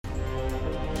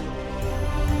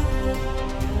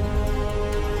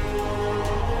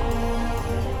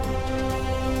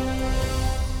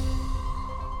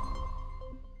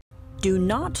Do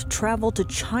not travel to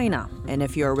China, and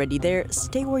if you're already there,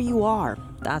 stay where you are.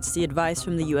 That's the advice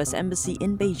from the U.S. Embassy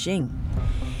in Beijing.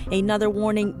 Another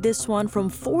warning, this one from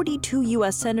 42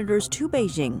 U.S. senators to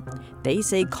Beijing. They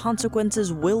say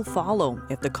consequences will follow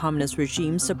if the communist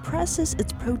regime suppresses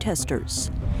its protesters.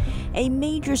 A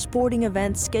major sporting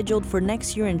event scheduled for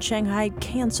next year in Shanghai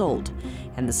canceled,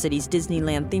 and the city's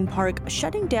Disneyland theme park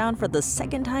shutting down for the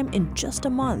second time in just a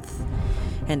month.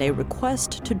 And a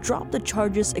request to drop the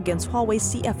charges against Huawei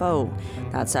CFO.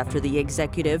 That's after the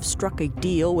executive struck a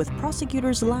deal with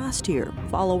prosecutors last year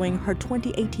following her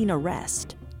 2018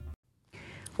 arrest.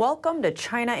 Welcome to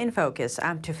China in Focus.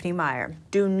 I'm Tiffany Meyer.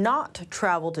 Do not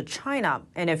travel to China,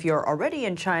 and if you're already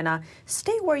in China,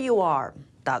 stay where you are.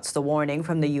 That's the warning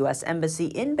from the U.S. Embassy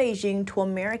in Beijing to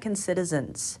American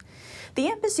citizens. The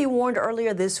embassy warned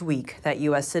earlier this week that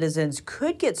U.S. citizens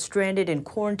could get stranded in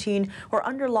quarantine or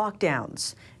under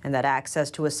lockdowns, and that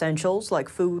access to essentials like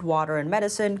food, water, and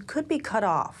medicine could be cut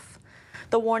off.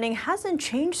 The warning hasn't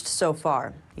changed so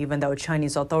far, even though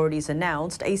Chinese authorities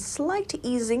announced a slight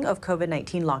easing of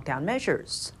COVID-19 lockdown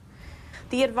measures.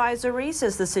 The advisory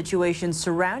says the situation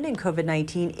surrounding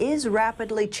COVID-19 is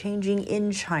rapidly changing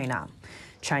in China.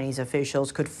 Chinese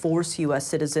officials could force U.S.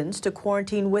 citizens to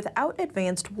quarantine without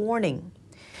advanced warning.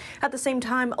 At the same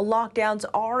time, lockdowns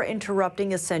are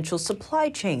interrupting essential supply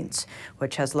chains,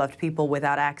 which has left people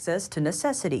without access to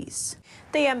necessities.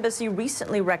 The embassy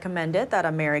recently recommended that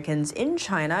Americans in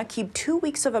China keep 2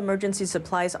 weeks of emergency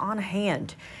supplies on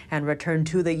hand and return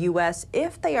to the U.S.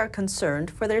 if they are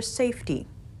concerned for their safety.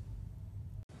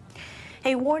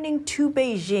 A warning to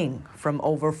Beijing from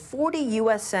over 40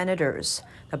 U.S. senators.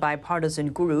 The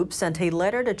bipartisan group sent a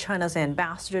letter to China's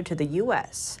ambassador to the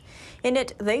U.S. In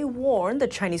it, they warned the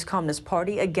Chinese Communist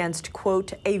Party against,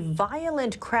 quote, a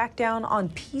violent crackdown on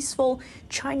peaceful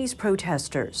Chinese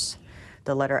protesters.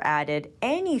 The letter added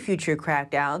any future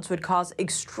crackdowns would cause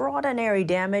extraordinary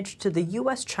damage to the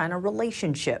U.S.-China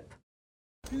relationship.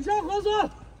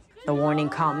 The warning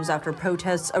comes after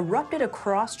protests erupted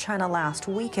across China last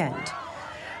weekend.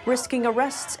 Risking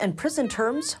arrests and prison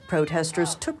terms,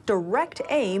 protesters took direct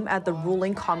aim at the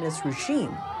ruling communist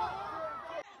regime.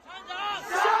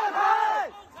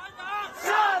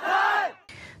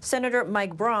 Senator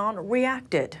Mike Braun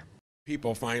reacted.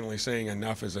 People finally saying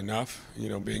enough is enough,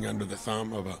 being under the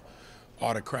thumb of an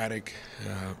autocratic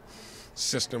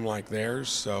system like theirs.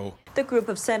 So the group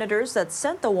of senators that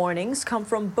sent the warnings come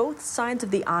from both sides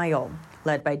of the aisle,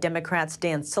 led by Democrats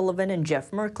Dan Sullivan and Jeff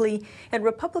Merkley and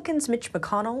Republicans Mitch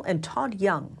McConnell and Todd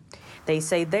Young. They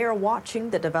say they are watching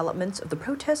the developments of the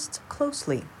protests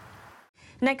closely.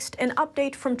 Next, an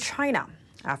update from China.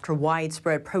 After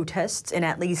widespread protests in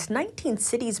at least 19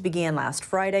 cities began last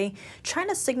Friday,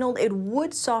 China signaled it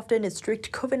would soften its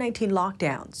strict COVID-19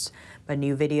 lockdowns. But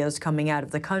new videos coming out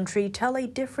of the country tell a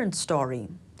different story.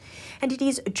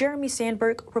 NTD's Jeremy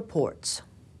Sandberg reports.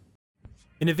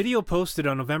 In a video posted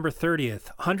on November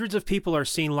 30th, hundreds of people are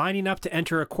seen lining up to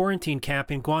enter a quarantine camp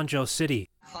in Guangzhou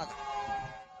City.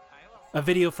 A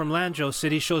video from Lanzhou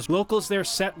City shows locals there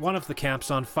set one of the camps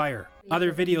on fire.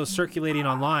 Other videos circulating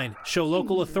online show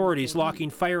local authorities locking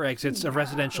fire exits of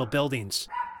residential buildings.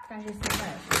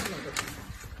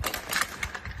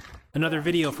 Another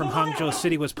video from Hangzhou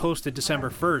City was posted December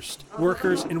 1st.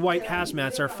 Workers in white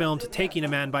hazmats are filmed taking a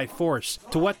man by force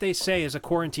to what they say is a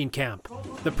quarantine camp.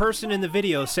 The person in the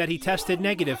video said he tested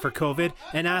negative for COVID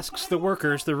and asks the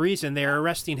workers the reason they are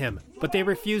arresting him, but they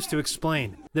refuse to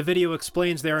explain. The video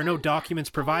explains there are no documents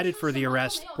provided for the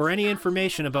arrest or any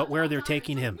information about where they're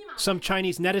taking him. Some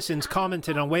Chinese netizens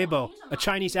commented on Weibo, a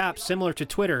Chinese app similar to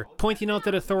Twitter, pointing out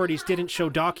that authorities didn't show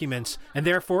documents and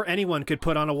therefore anyone could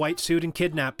put on a white suit and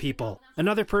kidnap people.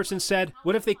 Another person said,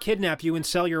 "What if they kidnap you and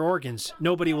sell your organs?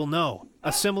 Nobody will know."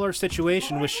 A similar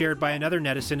situation was shared by another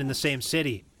netizen in the same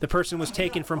city. The person was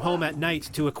taken from home at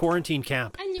night to a quarantine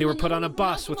camp. They were put on a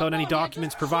bus without any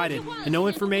documents provided and no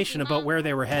information about where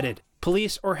they were headed.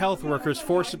 Police or health workers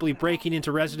forcibly breaking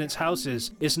into residents' houses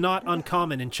is not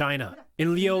uncommon in China.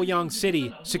 In Liaoyang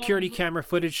City, security camera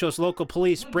footage shows local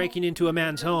police breaking into a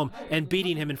man's home and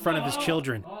beating him in front of his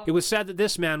children. It was said that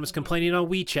this man was complaining on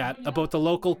WeChat about the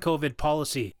local COVID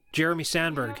policy. Jeremy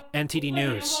Sandberg, NTD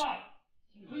News.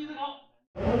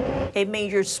 A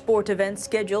major sport event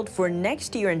scheduled for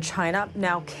next year in China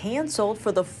now canceled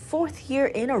for the 4th year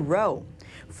in a row.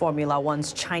 Formula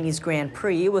One's Chinese Grand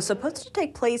Prix was supposed to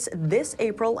take place this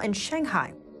April in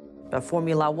Shanghai, but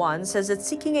Formula One says it's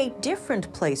seeking a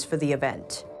different place for the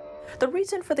event. The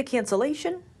reason for the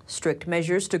cancellation? Strict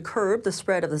measures to curb the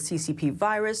spread of the CCP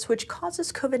virus, which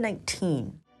causes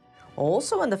COVID-19.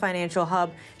 Also in the financial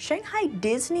hub, Shanghai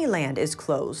Disneyland is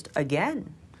closed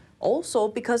again. also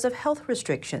because of health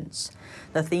restrictions.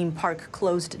 The theme park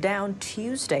closed down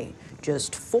Tuesday,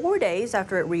 just 4 days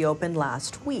after it reopened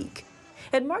last week.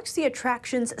 It marks the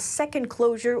attraction's second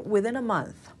closure within a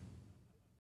month.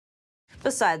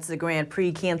 Besides the Grand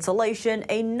Prix cancellation,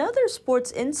 another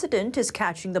sports incident is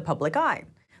catching the public eye.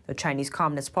 The Chinese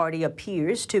Communist Party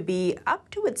appears to be up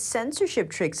to its censorship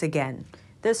tricks again,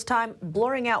 this time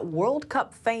blurring out World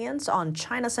Cup fans on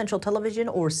China Central Television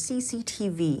or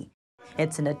CCTV.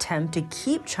 It's an attempt to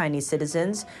keep Chinese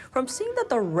citizens from seeing that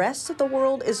the rest of the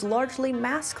world is largely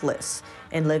maskless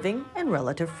and living in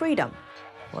relative freedom.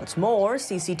 What's more,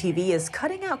 CCTV is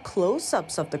cutting out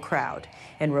close-ups of the crowd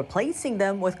and replacing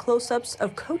them with close-ups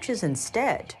of coaches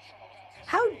instead.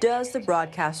 How does the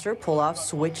broadcaster pull off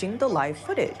switching the live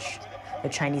footage? The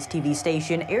Chinese TV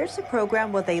station airs the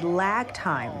program with a lag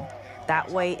time. That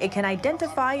way, it can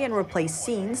identify and replace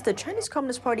scenes the Chinese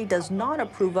Communist Party does not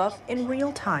approve of in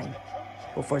real time,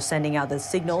 before sending out the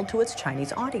signal to its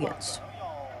Chinese audience.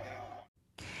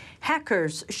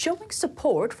 Hackers showing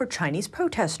support for Chinese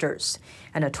protesters.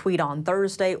 In a tweet on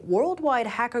Thursday, worldwide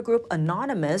hacker group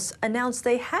Anonymous announced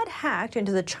they had hacked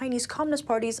into the Chinese Communist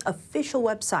Party's official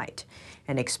website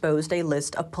and exposed a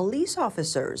list of police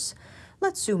officers.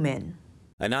 Let's zoom in.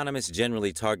 Anonymous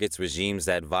generally targets regimes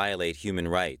that violate human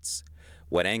rights.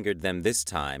 What angered them this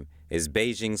time is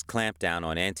Beijing's clampdown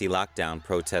on anti-lockdown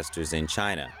protesters in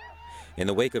China. In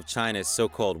the wake of China's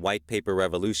so-called white paper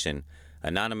revolution,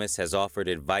 Anonymous has offered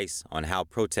advice on how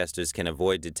protesters can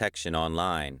avoid detection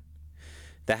online.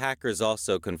 The hackers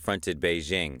also confronted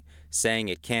Beijing, saying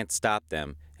it can't stop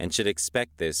them and should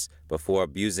expect this before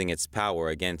abusing its power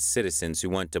against citizens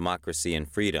who want democracy and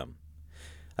freedom.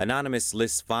 Anonymous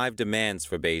lists 5 demands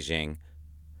for Beijing: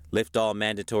 lift all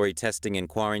mandatory testing and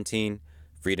quarantine,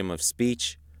 freedom of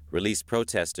speech, release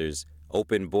protesters,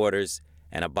 open borders,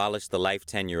 and abolish the life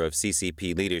tenure of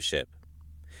CCP leadership.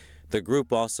 The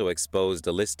group also exposed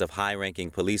a list of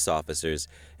high-ranking police officers,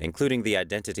 including the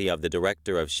identity of the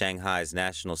director of Shanghai's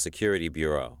National Security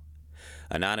Bureau.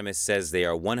 Anonymous says they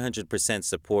are 100%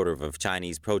 supportive of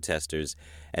Chinese protesters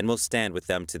and will stand with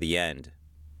them to the end.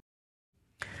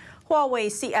 Huawei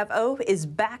CFO is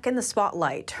back in the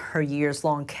spotlight. Her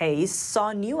years-long case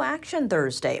saw new action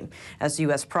Thursday as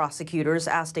U.S. prosecutors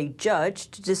asked a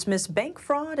judge to dismiss bank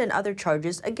fraud and other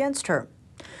charges against her.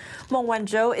 Meng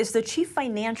Wanzhou is the chief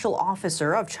financial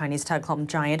officer of Chinese telecom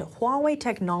giant Huawei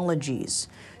Technologies.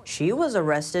 She was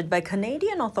arrested by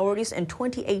Canadian authorities in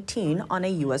 2018 on a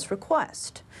U.S.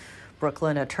 request.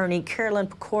 Brooklyn attorney Carolyn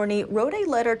Pokorny wrote a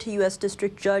letter to U.S.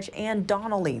 District Judge Ann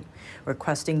Donnelly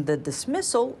requesting the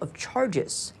dismissal of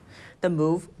charges. The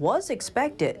move was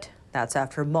expected. That's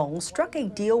after Meng struck a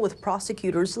deal with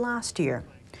prosecutors last year.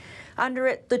 Under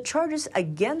it, the charges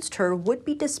against her would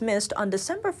be dismissed on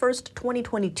December 1st,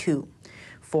 2022,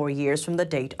 4 years from the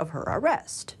date of her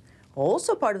arrest.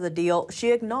 Also part of the deal,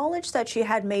 she acknowledged that she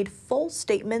had made false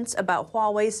statements about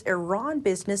Huawei's Iran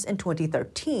business in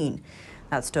 2013.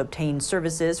 That's to obtain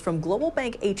services from global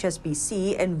bank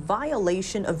HSBC in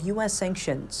violation of U.S.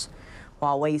 sanctions.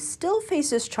 Huawei still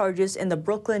faces charges in the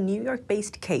Brooklyn, New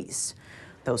York-based case.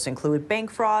 Those include bank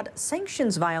fraud,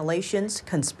 sanctions violations,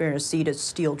 conspiracy to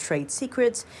steal trade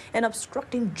secrets, and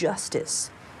obstructing justice.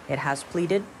 It has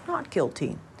pleaded not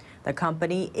guilty. The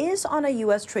company is on a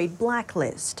U.S. trade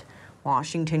blacklist.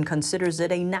 Washington considers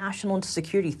it a national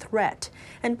security threat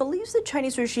and believes the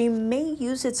Chinese regime may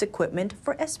use its equipment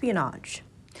for espionage.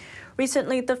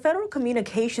 Recently, the Federal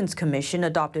Communications Commission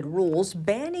adopted rules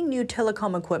banning new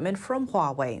telecom equipment from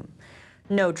Huawei.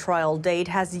 No trial date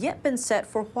has yet been set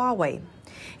for Huawei.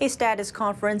 A status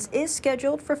conference is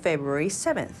scheduled for February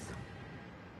 7th.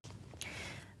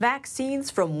 Vaccines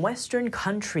from Western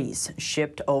countries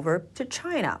shipped over to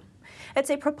China. It's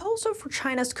a proposal for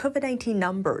China's COVID-19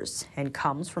 numbers and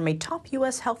comes from a top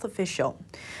U.S. health official.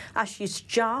 Ashish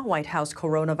Jha, White House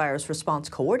coronavirus response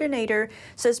coordinator,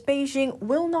 says Beijing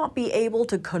will not be able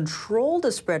to control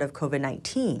the spread of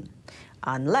COVID-19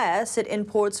 unless it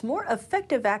imports more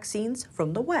effective vaccines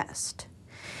from the West.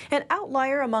 An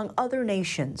outlier among other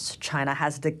nations, China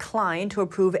has declined to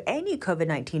approve any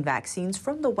COVID-19 vaccines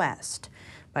from the West.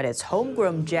 But its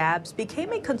homegrown jabs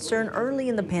became a concern early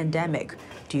in the pandemic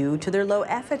due to their low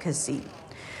efficacy.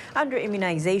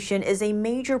 Underimmunization is a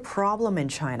major problem in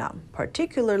China,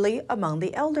 particularly among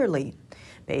the elderly.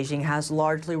 Beijing has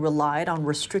largely relied on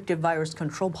restrictive virus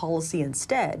control policy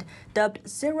instead, dubbed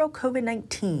Zero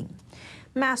COVID-19.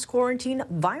 Mass quarantine,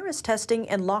 virus testing,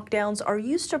 and lockdowns are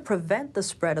used to prevent the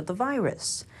spread of the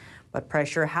virus. But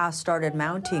pressure has started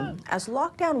mounting as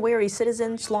lockdown-wary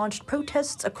citizens launched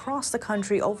protests across the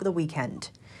country over the weekend.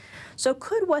 So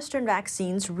could Western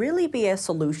vaccines really be a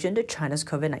solution to China's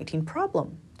COVID-19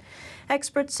 problem?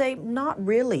 Experts say not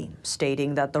really,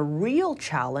 stating that the real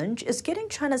challenge is getting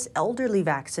China's elderly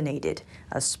vaccinated,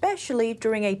 especially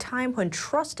during a time when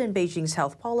trust in Beijing's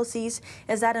health policies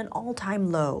is at an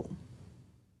all-time low.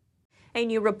 A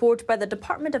new report by the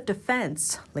Department of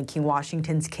Defense linking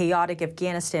Washington's chaotic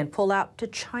Afghanistan pullout to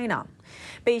China.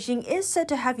 Beijing is said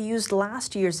to have used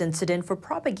last year's incident for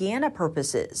propaganda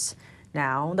purposes.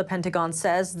 Now, the Pentagon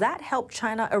says that helped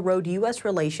China erode U.S.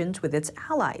 relations with its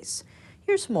allies.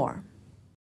 Here's more.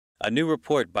 A new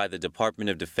report by the Department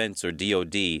of Defense, or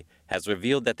DoD, has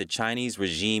revealed that the Chinese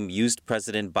regime used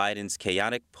President Biden's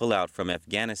chaotic pullout from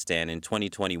Afghanistan in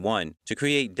 2021 to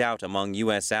create doubt among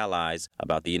U.S. allies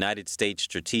about the United States'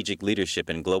 strategic leadership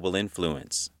and global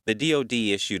influence. The DoD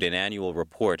issued an annual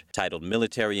report titled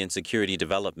Military and Security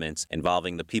Developments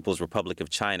Involving the People's Republic of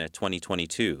China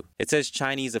 2022. It says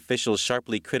Chinese officials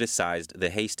sharply criticized the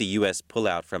hasty U.S.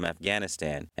 pullout from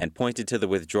Afghanistan and pointed to the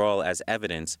withdrawal as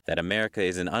evidence that America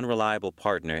is an unreliable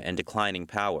partner and declining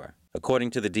power. According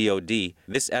to the DoD,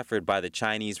 this effort by the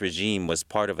Chinese regime was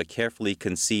part of a carefully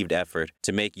conceived effort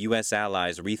to make U.S.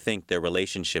 allies rethink their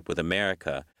relationship with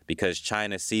America because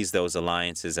China sees those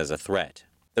alliances as a threat.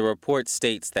 The report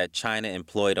states that China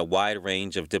employed a wide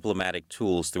range of diplomatic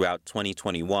tools throughout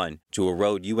 2021 to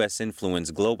erode U.S.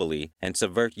 influence globally and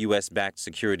subvert U.S.-backed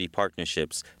security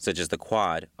partnerships such as the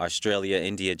Quad, Australia,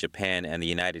 India, Japan, and the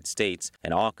United States,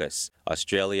 and AUKUS,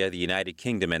 Australia, the United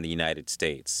Kingdom, and the United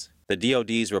States. The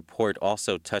DoD's report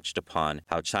also touched upon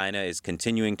how China is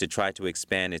continuing to try to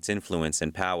expand its influence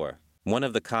and power. One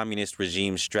of the communist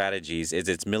regime's strategies is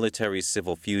its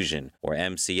military-civil fusion, or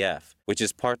MCF, which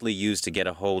is partly used to get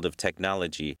a hold of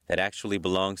technology that actually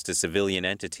belongs to civilian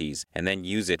entities and then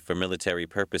use it for military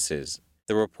purposes.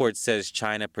 The report says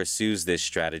China pursues this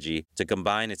strategy to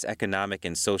combine its economic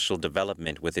and social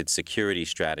development with its security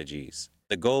strategies.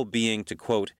 The goal being to,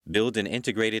 quote, build an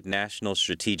integrated national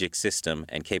strategic system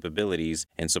and capabilities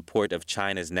in support of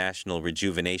China's national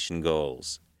rejuvenation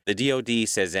goals. The DoD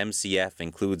says MCF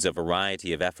includes a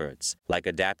variety of efforts, like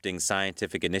adapting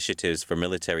scientific initiatives for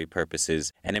military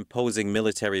purposes and imposing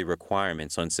military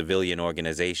requirements on civilian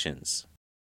organizations.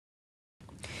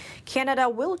 Canada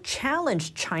will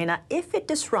challenge China if it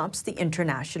disrupts the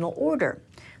international order.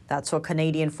 That's what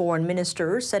Canadian Foreign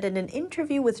Minister said in an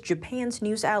interview with Japan's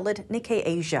news outlet Nikkei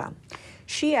Asia.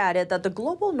 She added that the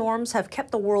global norms have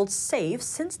kept the world safe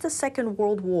since the Second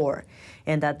World War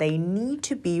and that they need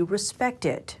to be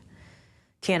respected.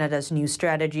 Canada's new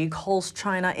strategy calls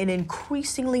China an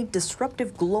increasingly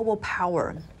disruptive global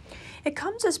power. It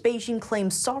comes as Beijing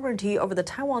claims sovereignty over the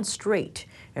Taiwan Strait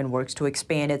and works to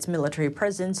expand its military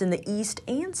presence in the East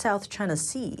and South China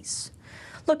Seas.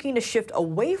 Looking to shift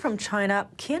away from China,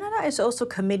 Canada is also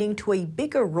committing to a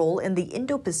bigger role in the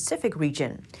Indo-Pacific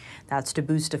region. That's to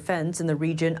boost defense in the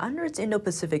region under its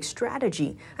Indo-Pacific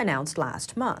strategy announced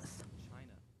last month.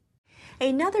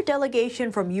 Another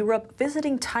delegation from Europe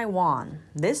visiting Taiwan.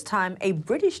 This time, a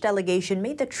British delegation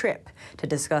made the trip to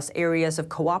discuss areas of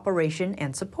cooperation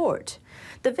and support.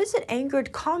 The visit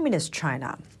angered Communist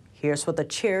China. Here's what the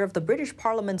chair of the British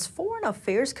Parliament's Foreign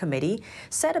Affairs Committee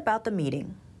said about the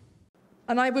meeting.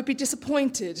 And I would be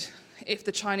disappointed if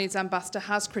the Chinese ambassador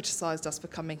has criticised us for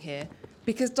coming here,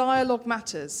 because dialogue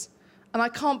matters. And I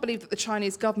can't believe that the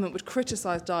Chinese government would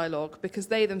criticise dialogue because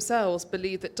they themselves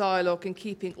believe that dialogue and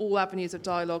keeping all avenues of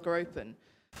dialogue are open.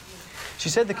 She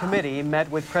said the committee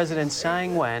met with President Tsai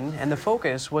Ing-wen, and the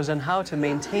focus was on how to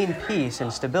maintain peace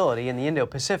and stability in the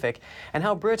Indo-Pacific and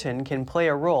how Britain can play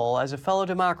a role as a fellow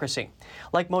democracy.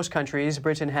 Like most countries,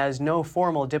 Britain has no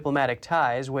formal diplomatic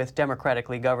ties with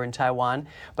democratically governed Taiwan,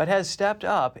 but has stepped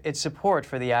up its support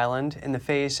for the island in the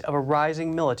face of a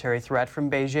rising military threat from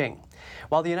Beijing.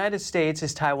 While the United States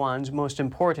is Taiwan's most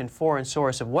important foreign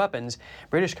source of weapons,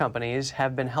 British companies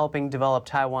have been helping develop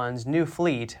Taiwan's new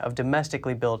fleet of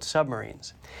domestically built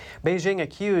submarines. Beijing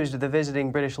accused the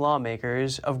visiting British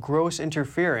lawmakers of gross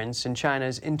interference in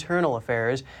China's internal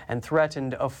affairs and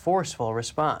threatened a forceful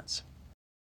response.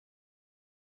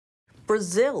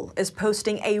 Brazil is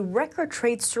posting a record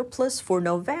trade surplus for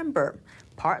November,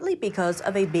 partly because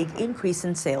of a big increase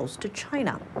in sales to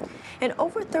China. An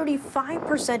over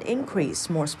 35% increase,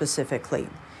 more specifically.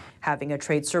 Having a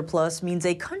trade surplus means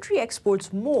a country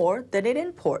exports more than it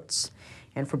imports.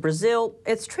 And for Brazil,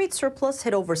 its trade surplus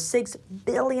hit over $6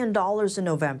 billion in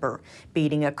November,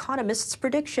 beating economists'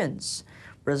 predictions.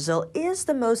 Brazil is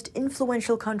the most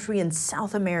influential country in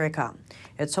South America.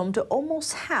 It's home to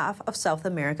almost half of South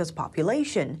America's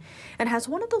population and has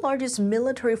one of the largest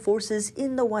military forces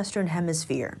in the Western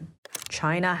Hemisphere.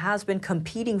 China has been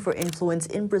competing for influence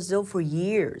in Brazil for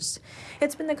years.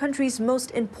 It's been the country's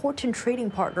most important trading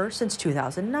partner since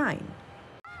 2009.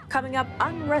 Coming up,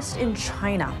 unrest in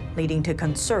China, leading to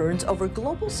concerns over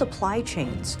global supply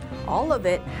chains. All of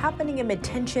it happening amid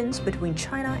tensions between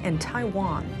China and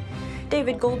Taiwan.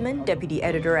 David Goldman, deputy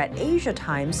editor at Asia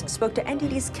Times, spoke to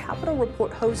NTD's Capital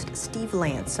Report host Steve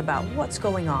Lance about what's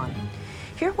going on.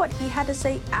 Hear what he had to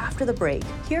say after the break,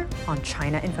 here on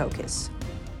China in Focus.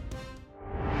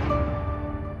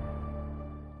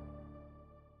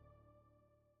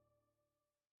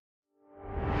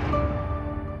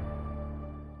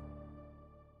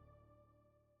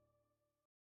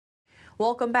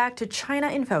 Welcome back to China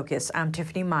in Focus. I'm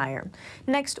Tiffany Meyer.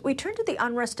 Next, we turn to the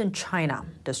unrest in China,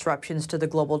 disruptions to the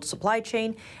global supply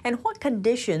chain, and what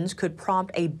conditions could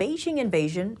prompt a Beijing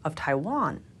invasion of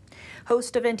Taiwan.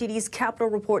 Host of NTD's Capital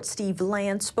Report, Steve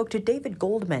Lance, spoke to David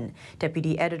Goldman,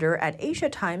 deputy editor at Asia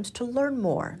Times, to learn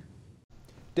more.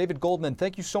 David Goldman,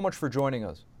 thank you so much for joining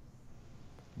us.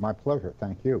 My pleasure.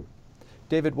 Thank you.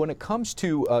 David, when it comes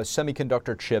to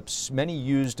semiconductor chips, many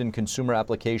used in consumer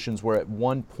applications were at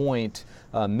one point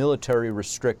military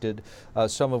restricted,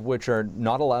 some of which are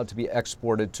not allowed to be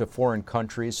exported to foreign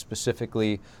countries,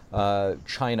 specifically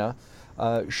China.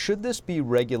 Should this be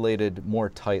regulated more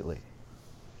tightly?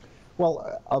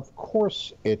 Well, of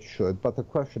course it should, but the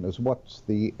question is, what's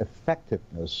the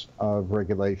effectiveness of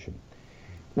regulation?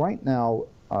 Right now,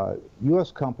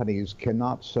 U.S. companies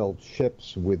cannot sell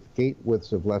chips with gate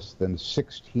widths of less than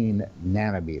 16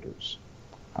 nanometers.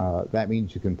 That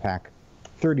means you can pack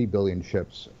 30 billion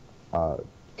chips,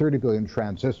 30 billion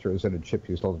transistors in a chip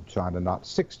you sell to China, not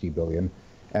 60 billion,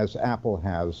 as Apple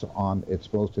has on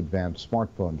its most advanced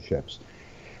smartphone chips.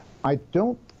 I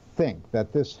don't think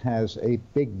that this has a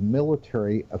big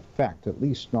military effect, at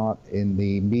least not in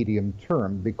the medium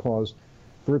term, because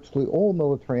virtually all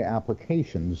military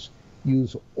applications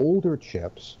use older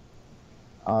chips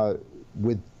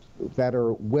that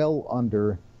are well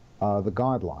under the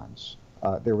guidelines.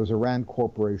 There was a RAND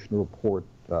Corporation report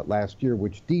last year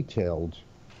which detailed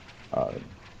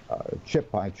chip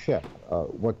by chip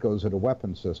what goes into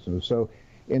weapon systems. So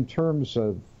in terms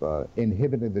of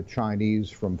inhibiting the Chinese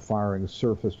from firing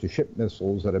surface-to-ship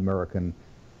missiles at American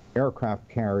aircraft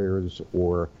carriers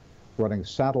or running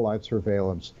satellite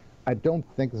surveillance, I don't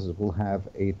think this will have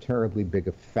a terribly big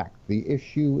effect. The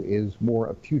issue is more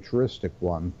a futuristic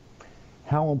one.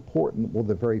 How important will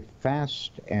the very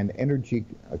fast and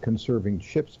energy-conserving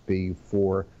chips be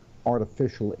for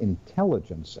artificial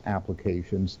intelligence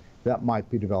applications that might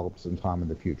be developed sometime in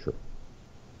the future?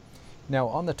 Now,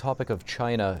 on the topic of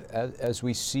China, as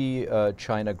we see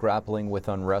China grappling with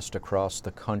unrest across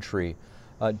the country,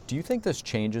 do you think this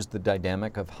changes the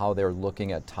dynamic of how they're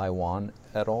looking at Taiwan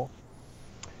at all?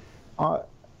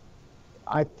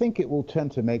 I think it will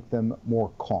tend to make them more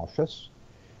cautious.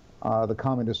 The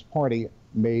Communist Party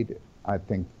made, I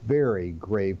think, very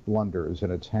grave blunders in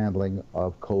its handling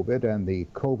of COVID, and the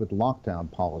COVID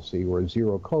lockdown policy, or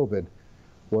zero COVID,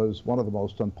 was one of the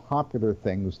most unpopular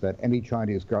things that any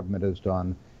Chinese government has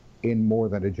done in more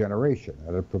than a generation,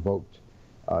 and it provoked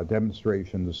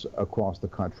demonstrations across the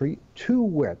country, to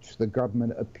which the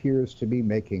government appears to be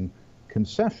making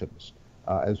concessions,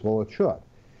 as well it should.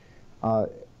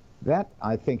 That,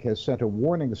 I think, has sent a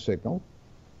warning signal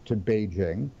to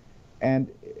Beijing, and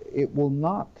it will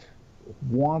not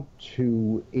want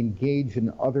to engage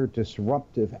in other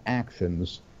disruptive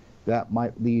actions that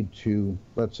might lead to,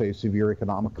 let's say, severe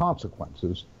economic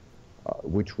consequences,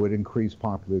 which would increase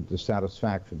popular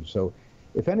dissatisfaction. So,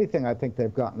 if anything, I think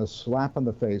they've gotten a slap in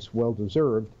the face,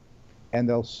 well-deserved, and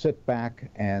they'll sit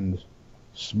back and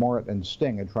smart and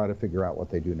sting and try to figure out what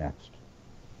they do next.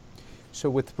 So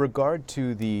with regard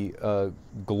to the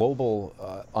global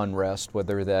unrest,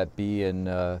 whether that be in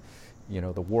the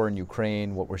war in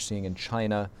Ukraine, what we're seeing in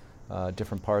China,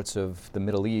 different parts of the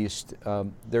Middle East,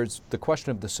 there's the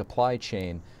question of the supply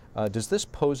chain. Does this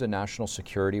pose a national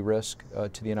security risk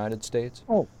to the United States?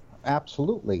 Oh,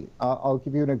 absolutely. I'll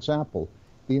give you an example.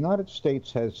 The United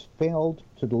States has failed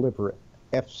to deliver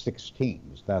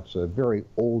F-16s. That's a very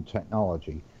old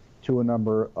technology, to a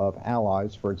number of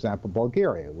allies, for example,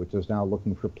 Bulgaria, which is now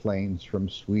looking for planes from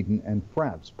Sweden and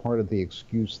France. Part of the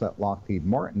excuse that Lockheed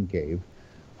Martin gave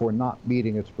for not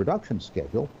meeting its production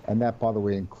schedule, and that, by the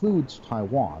way, includes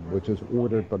Taiwan, which has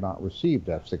ordered but not received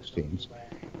F-16s,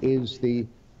 is the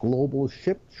global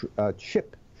chip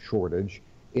shortage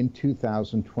in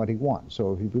 2021.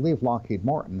 So if you believe Lockheed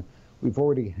Martin, we've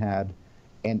already had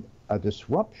a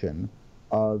disruption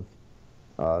of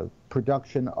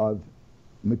production of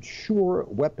mature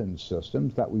weapons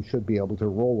systems that we should be able to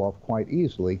roll off quite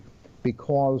easily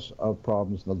because of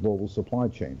problems in the global supply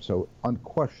chain. So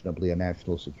unquestionably a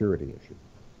national security issue.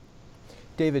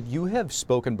 David, you have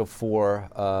spoken before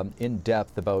in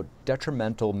depth about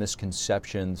detrimental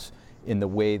misconceptions in the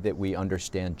way that we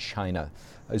understand China.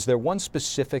 Is there one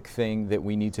specific thing that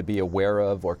we need to be aware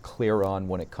of or clear on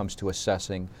when it comes to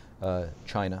assessing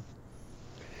China?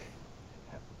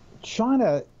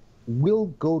 China will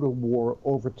go to war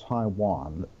over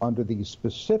Taiwan under the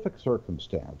specific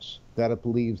circumstance that it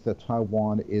believes that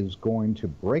Taiwan is going to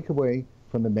break away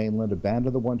from the mainland,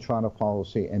 abandon the one China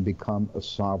policy, and become a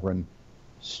sovereign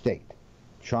state.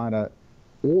 China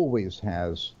always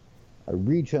has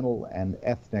regional and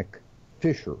ethnic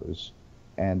fissures,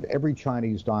 and every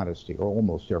Chinese dynasty, or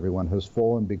almost everyone, has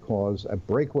fallen because a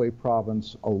breakaway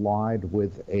province allied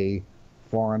with a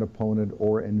foreign opponent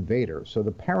or invader. So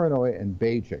the paranoia in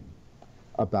Beijing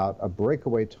about a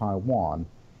breakaway Taiwan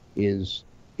is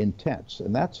intense.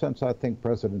 In that sense, I think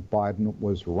President Biden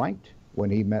was right when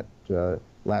he met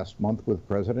last month with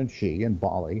President Xi in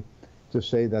Bali to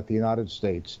say that the United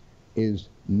States is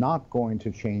not going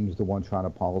to change the one China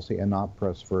policy and not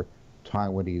press for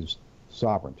Taiwanese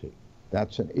sovereignty.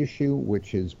 That's an issue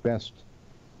which is best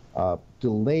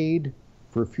delayed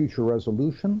for future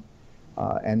resolution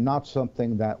and not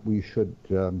something that we should,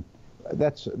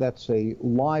 that's a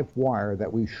live wire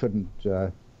that we shouldn't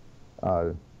touch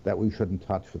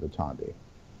for the time being.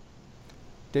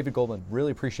 David Goldman,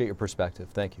 really appreciate your perspective.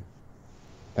 Thank you.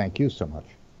 Thank you so much.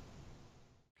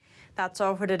 That's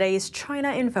all for today's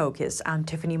China in Focus. I'm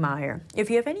Tiffany Meyer. If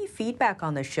you have any feedback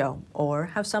on the show or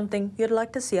have something you'd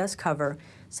like to see us cover,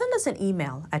 send us an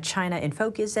email at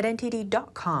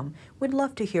chinainfocus@ntd.com. We'd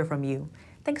love to hear from you.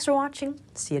 Thanks for watching.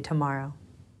 See you tomorrow.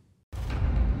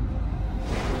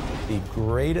 The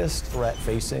greatest threat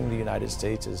facing the United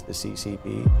States is the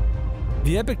CCP.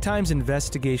 The Epoch Times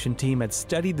investigation team had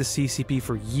studied the CCP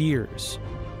for years,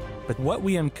 but what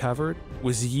we uncovered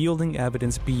was yielding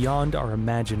evidence beyond our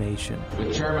imagination.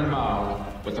 With Chairman Mao,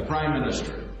 with the Prime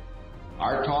Minister,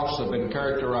 our talks have been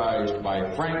characterized by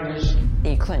frankness.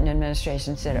 The Clinton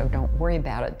administration said, oh, don't worry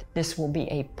about it. This will be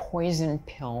a poison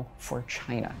pill for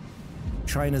China.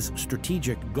 China's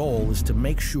strategic goal is to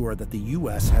make sure that the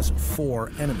U.S. has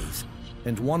 4 enemies,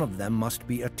 and one of them must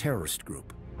be a terrorist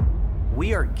group.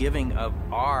 We are giving of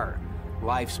our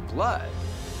life's blood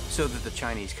so that the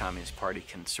Chinese Communist Party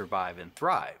can survive and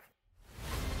thrive.